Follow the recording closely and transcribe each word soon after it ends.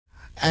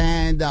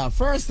And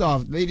first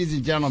off, ladies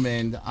and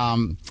gentlemen,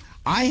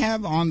 I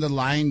have on the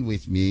line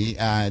with me,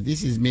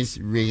 this is Miss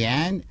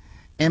Rianne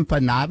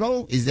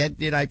Empanado.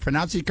 Did I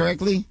pronounce it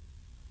correctly?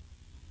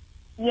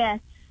 Yes.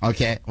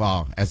 Okay,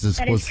 well, as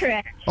that is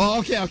correct. Oh,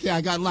 okay,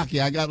 I got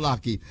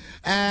lucky.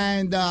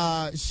 And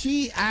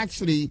she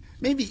actually,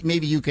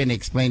 maybe you can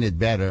explain it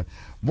better.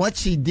 What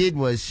she did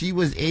was she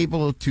was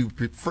able to,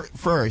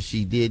 first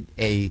she did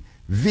a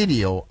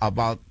video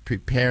about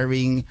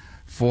preparing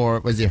for,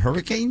 was it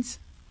hurricanes?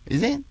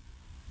 Is it?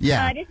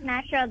 Yeah. Just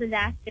natural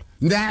disasters.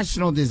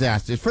 National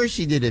disasters. First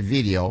she did a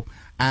video,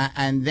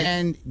 and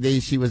then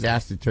she was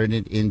asked to turn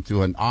it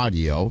into an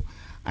audio.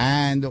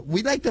 And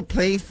we'd like to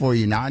play for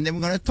you now, and then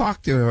we're going to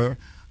talk to her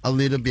a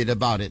little bit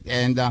about it.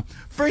 And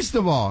first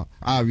of all,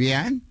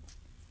 Rianne,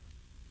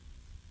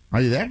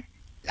 are you there?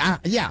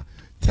 Yeah.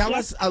 Tell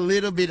us a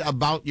little bit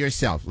about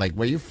yourself, like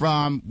where you're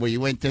from, where you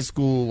went to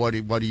school, what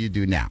do you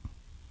do now?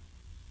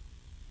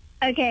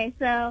 Okay,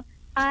 so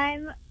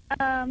I'm,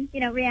 Rianne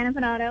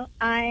Empanado.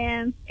 I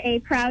am a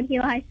proud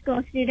HIDOE High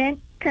School student,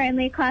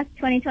 currently class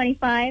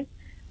 2025.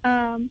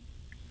 I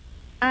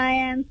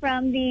am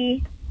from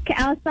the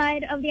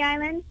outside of the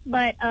island,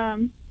 but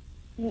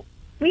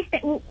we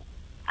stay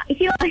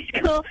HIDOE High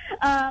School.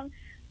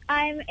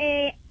 I'm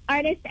a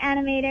artist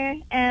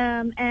animator,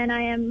 and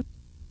I am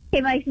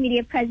KVIKS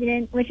Media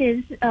President, which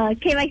is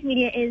KVIKS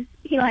Media is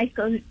HIDOE High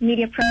School's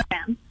media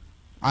program.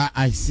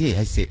 I see.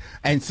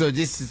 And so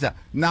this is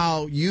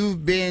now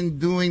you've been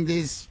doing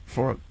this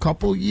for a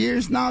couple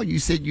years now. You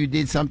said you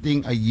did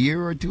something a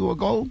year or two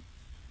ago.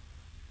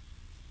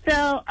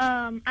 So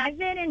I've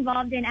been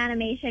involved in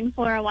animation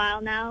for a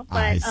while now,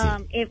 but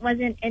it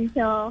wasn't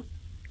until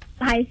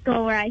high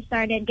school where I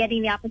started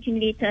getting the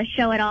opportunity to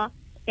show it off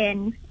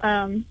in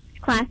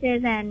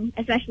classes, and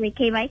especially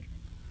KVIKS.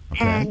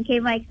 Okay. And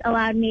KVIKS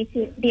allowed me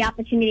the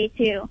opportunity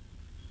to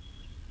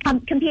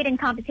compete in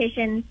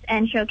competitions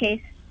and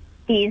showcase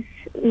these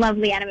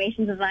lovely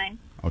animations of mine.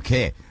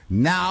 Okay.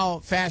 Now,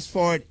 fast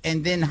forward,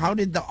 and then how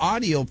did the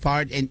audio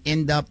part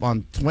end up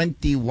on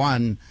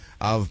 21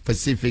 of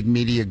Pacific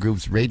Media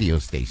Group's radio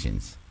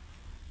stations?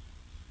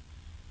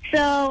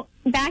 So,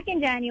 back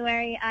in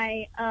January,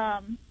 I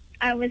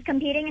was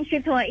competing in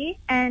Trip Hawaii,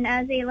 and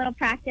as a little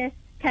practice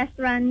test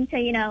run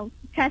to,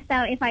 test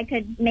out if I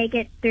could make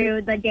it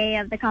through the day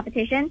of the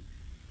competition,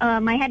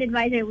 my head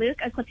advisor, Luke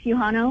Eclipse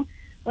Yuhano,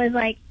 was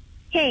like,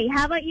 hey,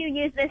 how about you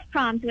use this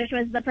prompt, which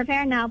was the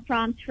Prepare Now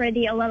prompt for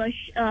the Olelo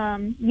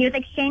Youth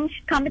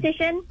Exchange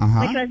competition,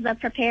 which was the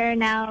Prepare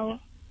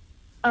Now,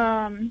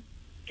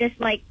 just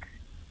like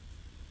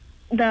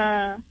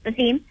the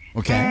theme.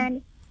 Okay.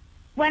 And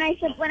when I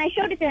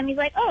showed it to him, he's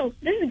like, oh,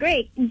 this is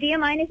great. Do you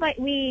mind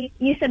if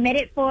you submit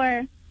it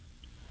for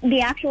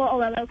the actual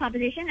Olelo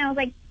competition? And I was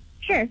like,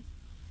 sure.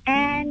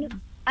 And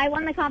I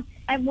won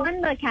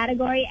the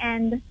category,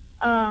 and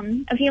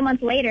a few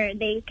months later,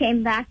 they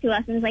came back to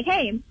us and was like,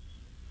 hey,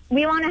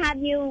 we want to have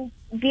you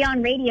be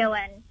on radio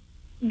and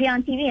be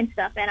on TV and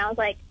stuff. And I was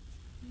like,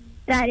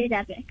 that is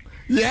epic.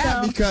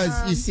 Yeah, so,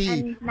 because you see,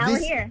 and now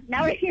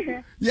we're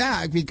here.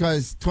 Yeah,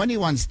 because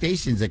 21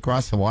 stations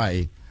across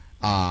Hawaii,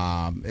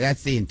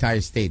 that's the entire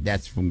state.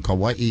 That's from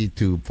Kauai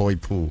to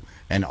Poipu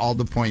and all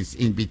the points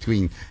in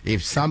between.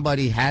 If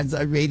somebody has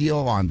a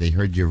radio on, they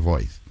heard your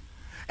voice.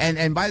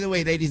 And by the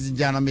way, ladies and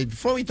gentlemen,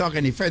 before we talk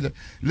any further,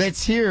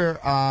 let's hear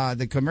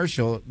the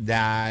commercial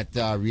that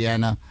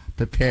Rihanna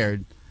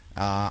prepared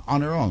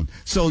on her own.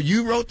 So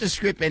you wrote the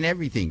script and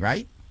everything,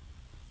 right?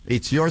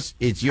 It's yours.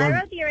 I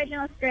wrote the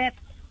original script,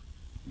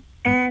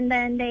 and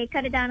then they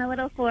cut it down a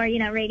little for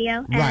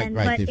radio. Right.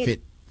 But to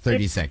fit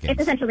 30 seconds.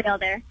 It's essentially all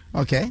there.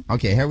 Okay.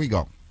 Here we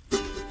go.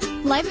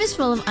 Life is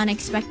full of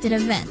unexpected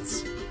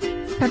events.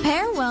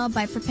 Prepare well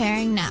by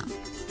preparing now.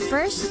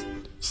 First,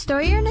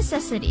 store your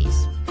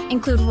necessities.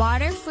 Include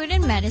water, food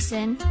and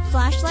medicine,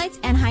 flashlights,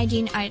 and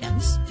hygiene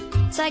items.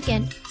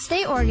 Second,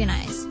 stay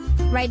organized.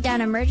 Write down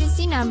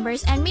emergency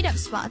numbers and meetup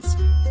spots.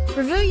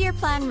 Review your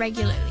plan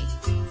regularly.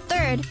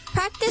 Third,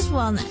 practice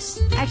wellness.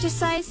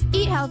 Exercise,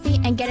 eat healthy,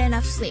 and get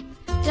enough sleep.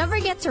 Don't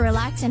forget to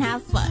relax and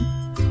have fun.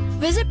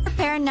 Visit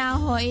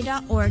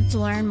preparenowhawaii.org to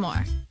learn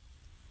more.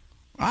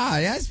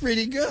 That's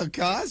pretty good,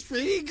 cuz.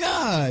 Pretty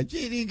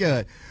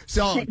good.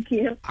 So, thank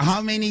you.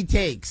 How many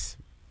takes?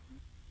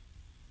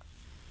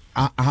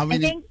 How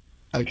many?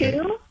 I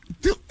think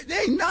two.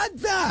 Hey,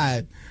 not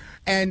bad.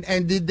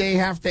 And did they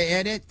have to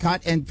edit,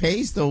 cut, and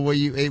paste, or were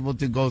you able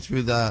to go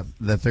through the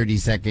 30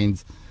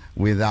 seconds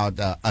without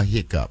a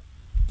hiccup?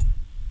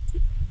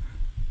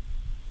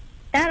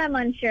 That I'm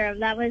unsure of.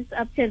 That was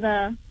up to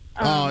the.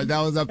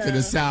 That was up to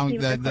the sound,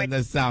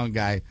 the sound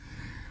guy.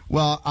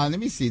 Well, let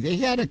me see. They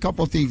had a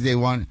couple things they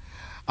want.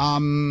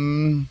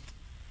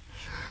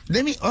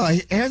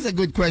 Here's a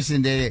good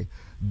question.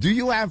 Do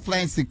you have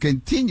plans to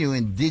continue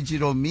in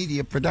digital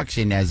media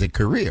production as a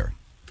career?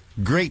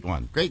 Great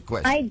one. Great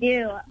question. I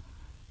do.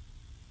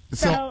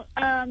 So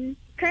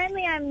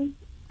currently I'm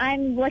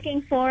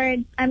looking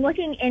forward. I'm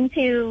looking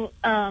into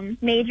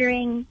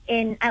majoring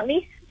in at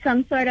least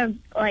some sort of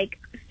like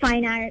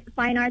fine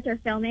arts or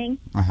filming.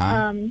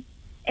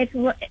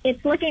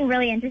 it's looking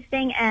really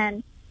interesting.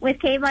 And with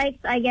KVIKS,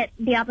 I get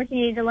the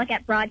opportunity to look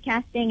at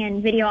broadcasting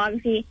and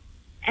videography,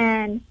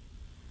 and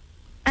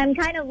I'm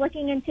kind of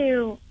looking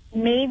into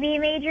maybe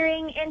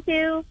majoring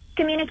into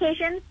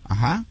communications.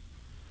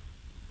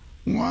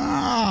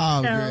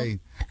 Wow, So- great.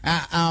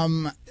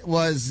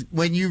 Was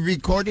when you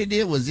recorded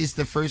it, was this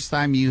the first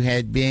time you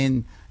had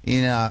been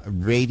in a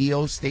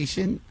radio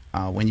station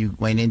when you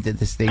went into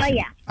the station? Oh,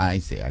 yeah. I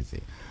see.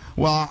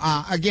 Well,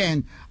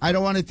 again, I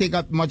don't want to take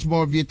up much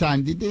more of your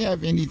time. Did they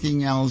have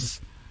anything else?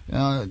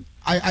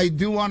 I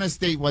do want to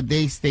state what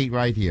they state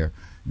right here,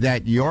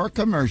 that your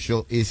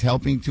commercial is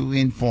helping to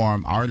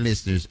inform our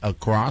listeners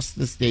across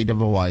the state of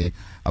Hawaii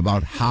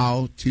about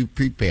how to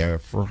prepare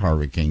for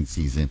hurricane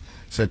season.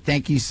 So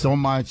thank you so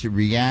much,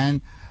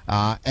 Rianne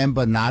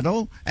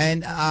Embanado.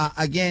 And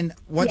again,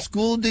 what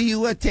school do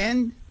you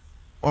attend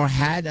or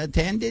had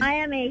attended? I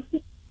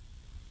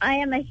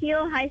am a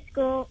HIDOE High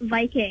School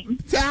Viking.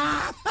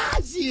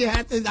 She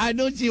had to, I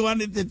know she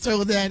wanted to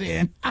throw that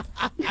in.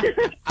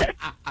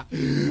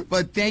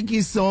 But thank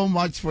you so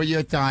much for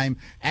your time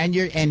and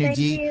your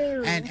energy.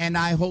 Thank you. And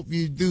I hope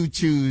you do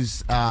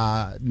choose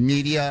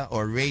media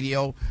or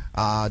radio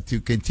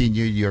to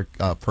continue your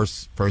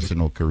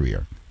personal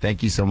career.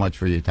 Thank you so much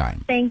for your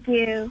time. Thank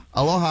you.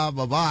 Aloha.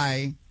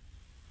 Bye-bye.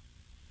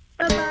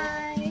 Bye-bye.